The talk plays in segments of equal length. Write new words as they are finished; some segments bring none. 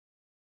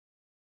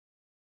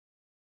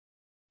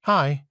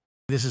Hi,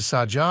 this is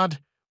Sajjad,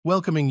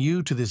 welcoming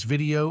you to this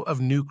video of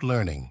Nuke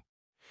Learning.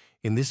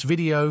 In this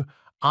video,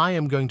 I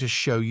am going to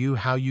show you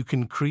how you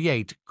can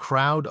create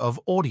crowd of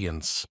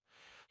audience,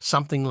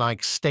 something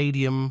like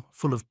stadium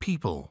full of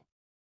people.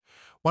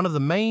 One of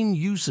the main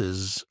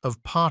uses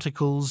of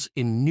particles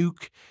in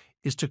Nuke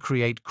is to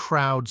create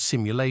crowd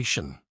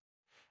simulation.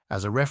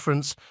 As a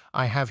reference,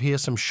 I have here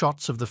some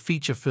shots of the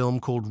feature film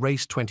called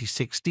Race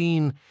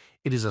 2016.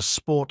 It is a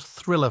sport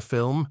thriller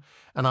film,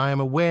 and I am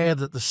aware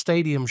that the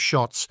stadium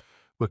shots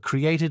were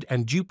created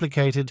and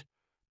duplicated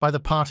by the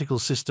particle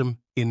system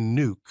in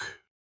Nuke.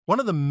 One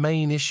of the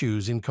main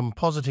issues in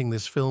compositing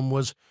this film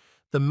was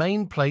the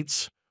main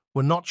plates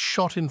were not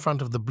shot in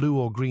front of the blue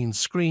or green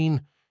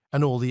screen,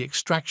 and all the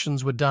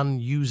extractions were done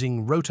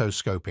using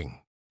rotoscoping.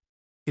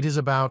 It is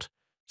about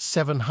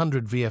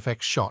 700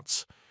 VFX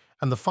shots,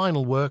 and the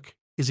final work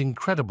is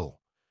incredible.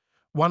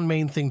 One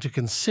main thing to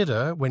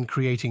consider when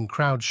creating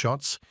crowd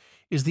shots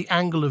is the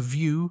angle of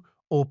view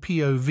or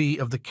POV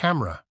of the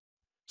camera.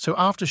 So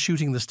after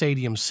shooting the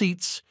stadium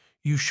seats,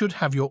 you should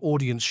have your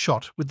audience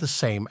shot with the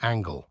same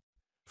angle.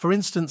 For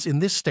instance, in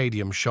this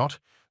stadium shot,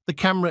 the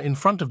camera in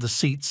front of the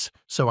seats,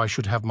 so I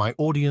should have my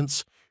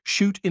audience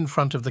shoot in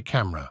front of the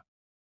camera.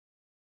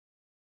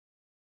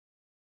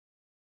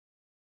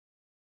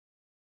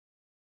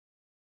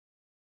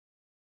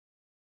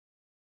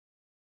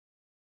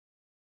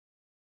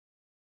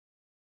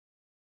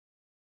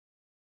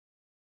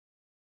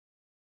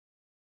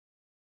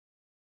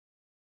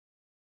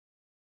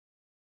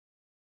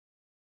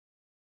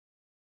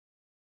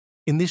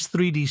 In this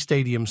 3D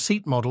stadium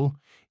seat model,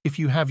 if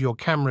you have your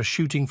camera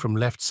shooting from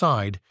left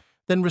side,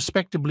 then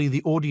respectively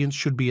the audience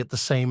should be at the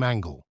same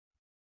angle.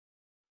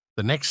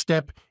 The next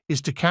step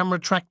is to camera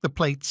track the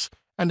plates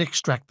and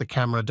extract the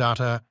camera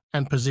data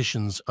and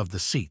positions of the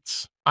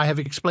seats. I have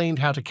explained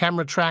how to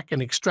camera track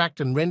and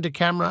extract and render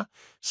camera,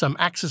 some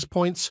axis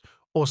points,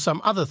 or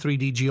some other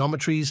 3D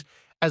geometries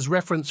as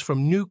reference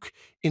from Nuke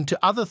into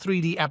other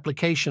 3D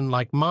application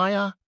like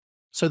Maya,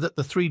 so that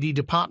the 3D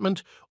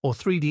department or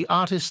 3D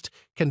artist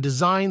can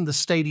design the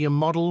stadium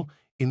model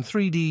in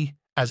 3D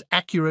as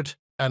accurate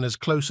and as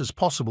close as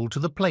possible to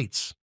the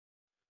plates.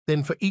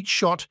 Then for each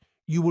shot,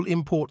 you will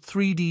import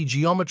 3D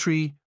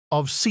geometry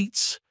of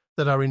seats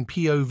that are in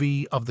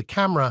POV of the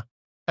camera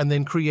and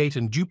then create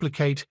and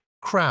duplicate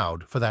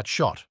crowd for that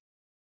shot.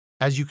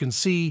 As you can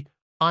see,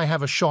 I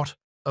have a shot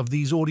of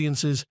these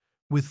audiences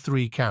with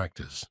 3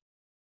 characters.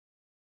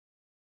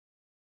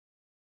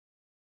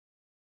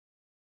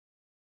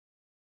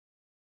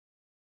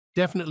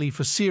 Definitely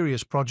for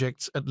serious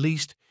projects, at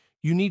least,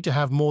 you need to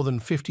have more than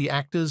 50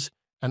 actors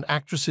and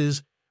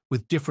actresses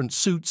with different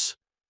suits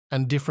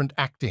and different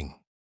acting.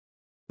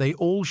 They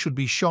all should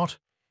be shot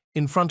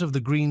in front of the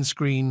green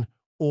screen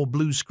or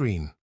blue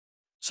screen.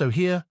 So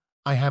here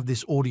I have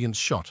this audience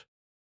shot.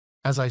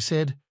 As I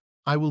said,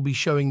 I will be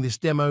showing this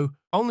demo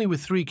only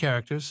with 3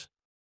 characters.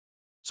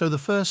 So the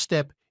first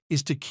step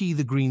is to key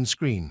the green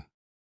screen.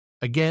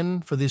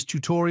 Again, for this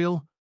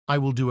tutorial, I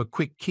will do a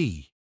quick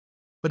key.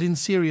 But in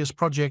serious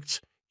projects,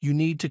 you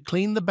need to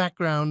clean the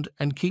background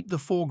and keep the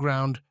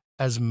foreground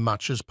as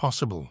much as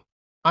possible.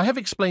 I have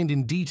explained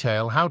in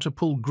detail how to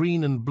pull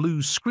green and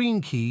blue screen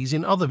keys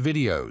in other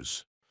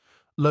videos.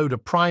 Load a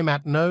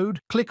Primat node,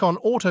 click on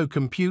Auto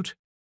Compute,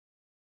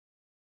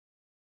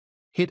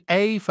 hit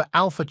A for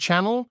Alpha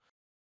Channel,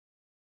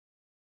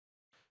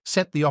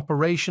 set the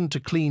operation to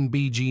clean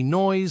BG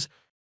noise,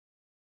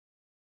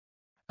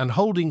 and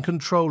holding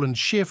Ctrl and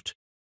Shift,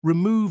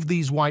 remove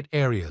these white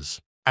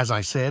areas. As I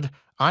said,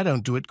 I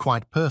don't do it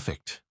quite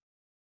perfect.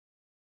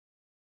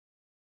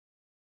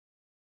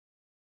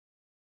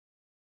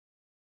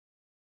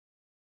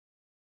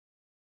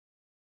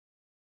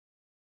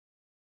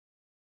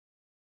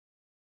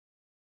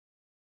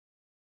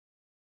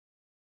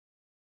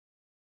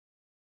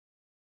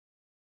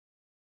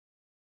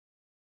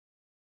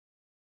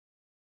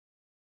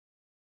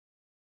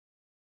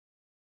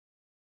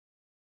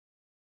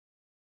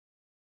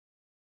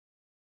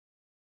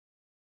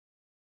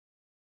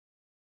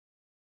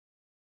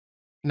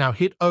 Now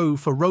hit O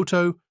for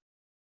Roto.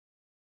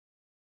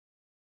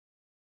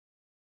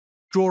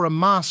 Draw a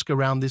mask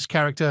around this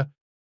character.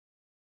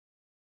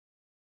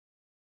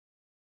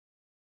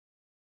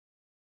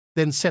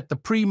 Then set the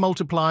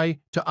pre-multiply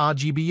to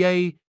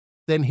RGBA,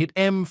 then hit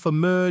M for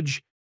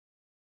Merge,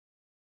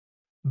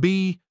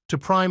 B to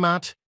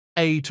Primat,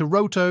 A to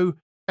Roto,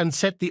 and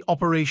set the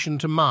operation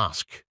to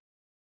Mask.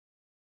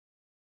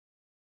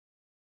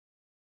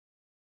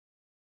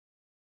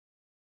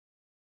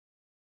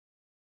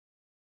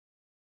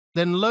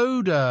 Then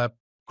load a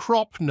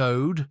Crop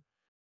node.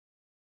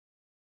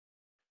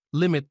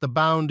 Limit the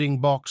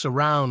bounding box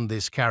around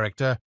this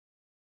character.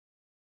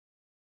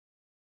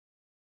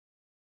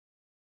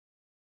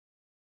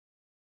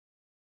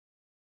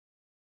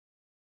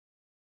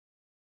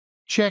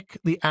 Check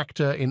the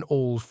actor in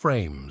all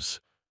frames,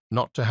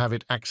 not to have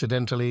it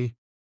accidentally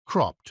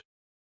cropped,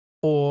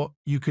 or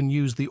you can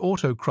use the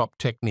auto crop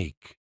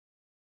technique.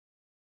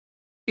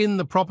 In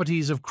the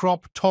properties of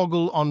crop,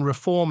 toggle on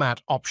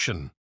Reformat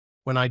option.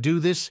 When I do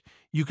this,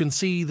 you can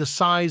see the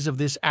size of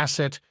this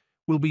asset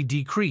will be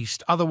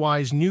decreased,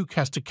 otherwise Nuke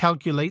has to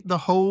calculate the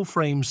whole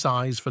frame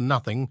size for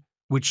nothing,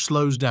 which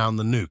slows down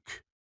the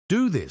Nuke.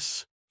 Do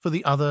this for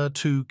the other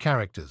two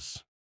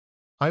characters.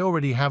 I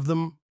already have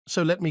them,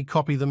 so let me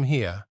copy them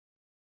here.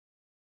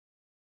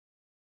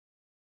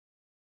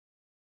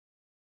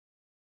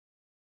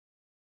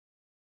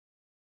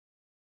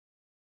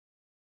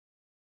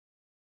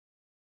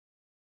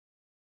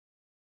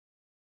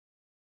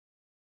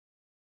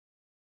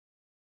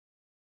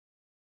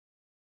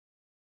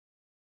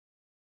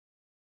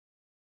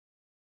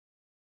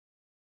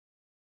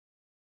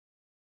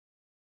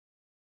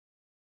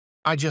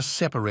 I just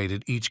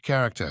separated each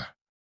character.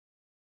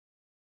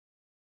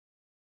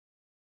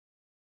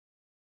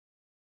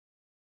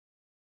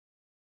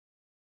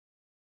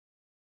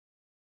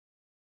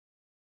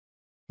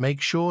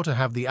 Make sure to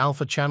have the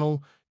alpha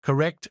channel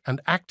correct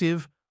and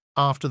active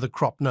after the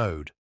crop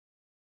node.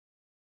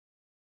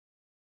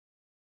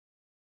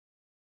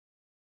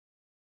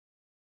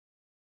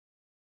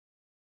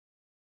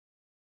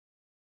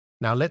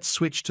 Now let's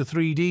switch to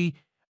 3D,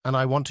 and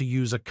I want to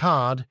use a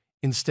card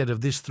instead of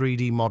this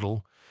 3D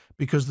model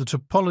because the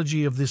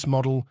topology of this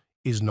model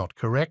is not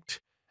correct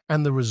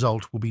and the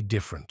result will be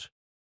different.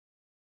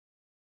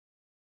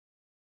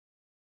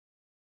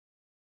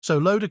 So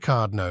load a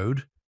card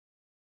node,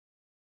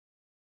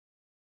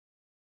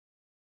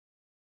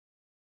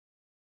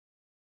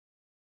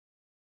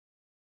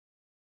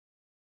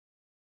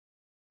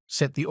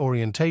 set the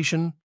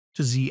orientation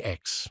to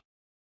ZX.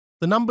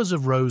 The numbers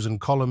of rows and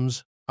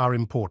columns are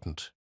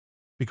important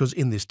because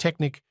in this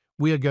technique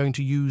we are going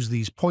to use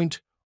these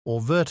point or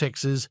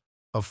vertexes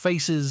of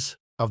faces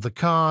of the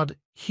card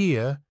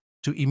here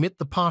to emit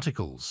the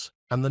particles,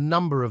 and the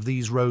number of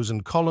these rows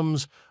and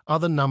columns are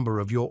the number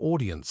of your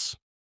audience.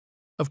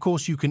 Of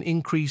course, you can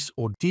increase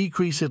or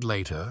decrease it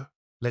later.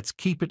 Let's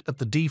keep it at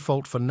the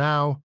default for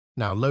now.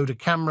 Now load a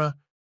camera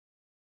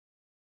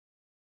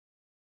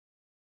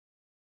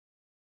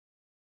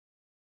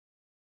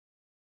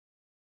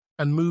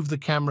and move the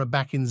camera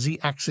back in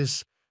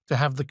Z-axis to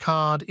have the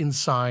card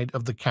inside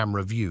of the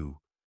camera view.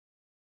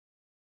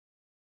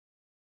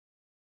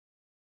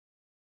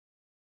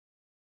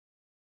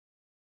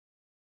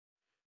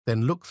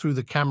 Then look through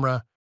the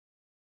camera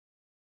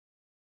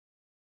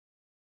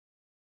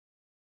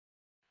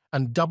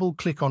and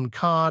double-click on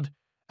card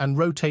and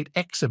rotate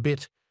X a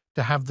bit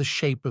to have the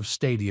shape of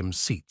stadium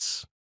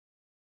seats.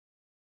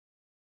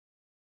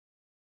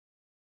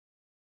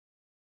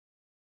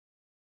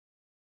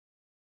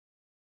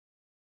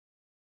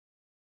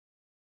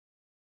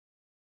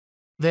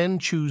 Then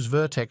choose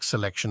Vertex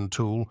Selection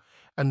tool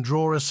and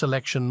draw a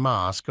selection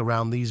mask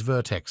around these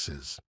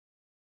vertexes.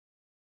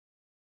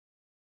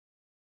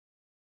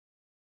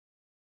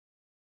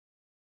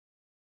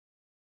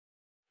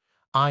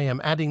 I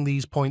am adding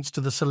these points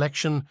to the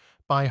selection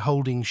by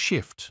holding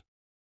Shift.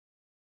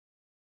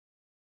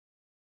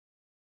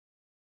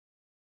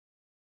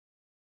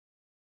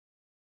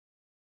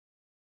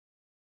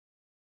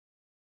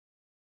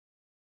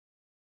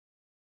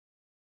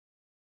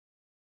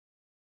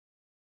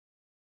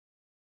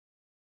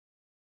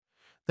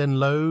 Then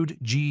load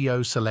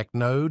GeoSelect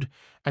node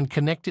and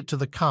connect it to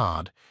the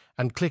card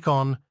and click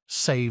on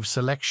Save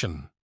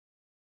Selection.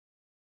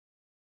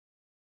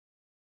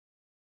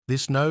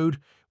 This node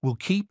will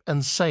keep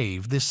and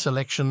save this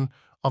selection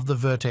of the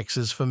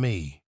vertexes for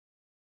me.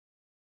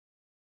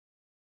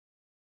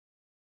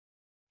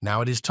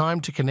 Now it is time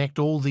to connect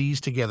all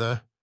these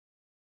together.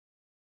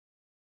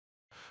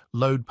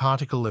 Load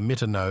Particle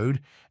Emitter node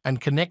and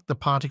connect the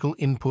particle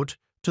input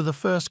to the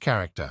first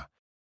character.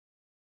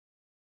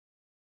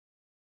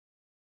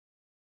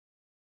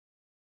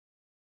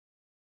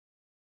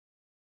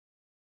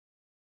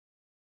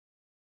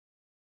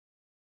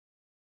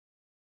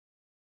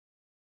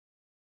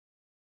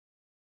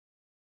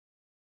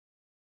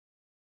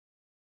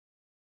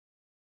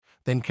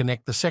 Then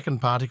connect the second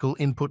particle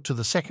input to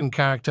the second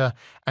character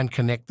and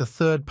connect the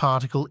third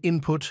particle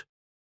input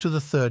to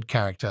the third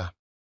character.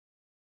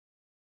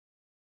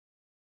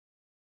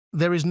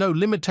 There is no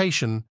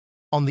limitation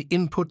on the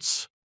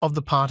inputs of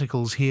the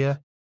particles here,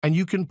 and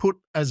you can put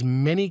as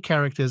many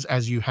characters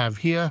as you have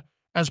here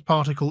as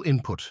particle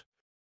input.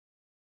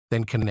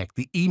 Then connect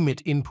the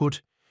emit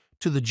input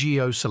to the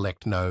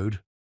GeoSelect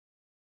node.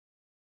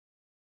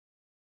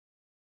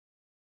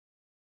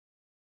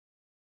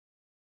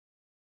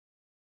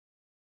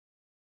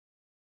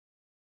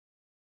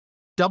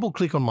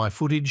 Double-click on my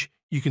footage.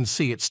 You can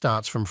see it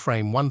starts from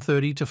frame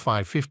 130 to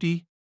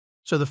 550.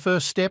 So the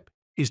first step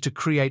is to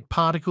create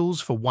particles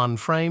for one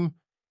frame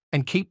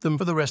and keep them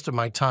for the rest of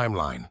my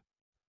timeline.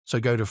 So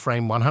go to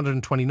frame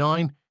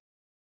 129,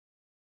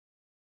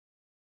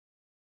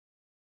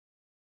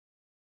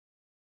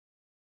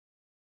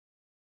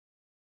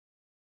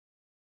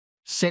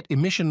 set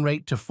emission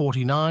rate to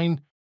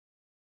 49,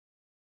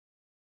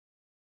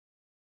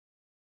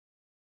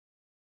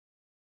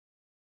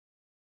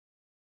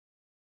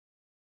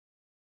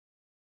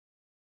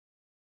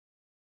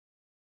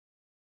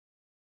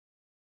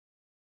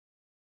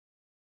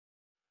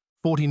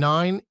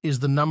 49 is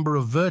the number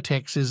of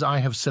vertexes I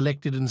have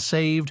selected and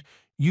saved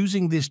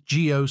using this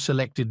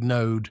geo-selected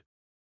node.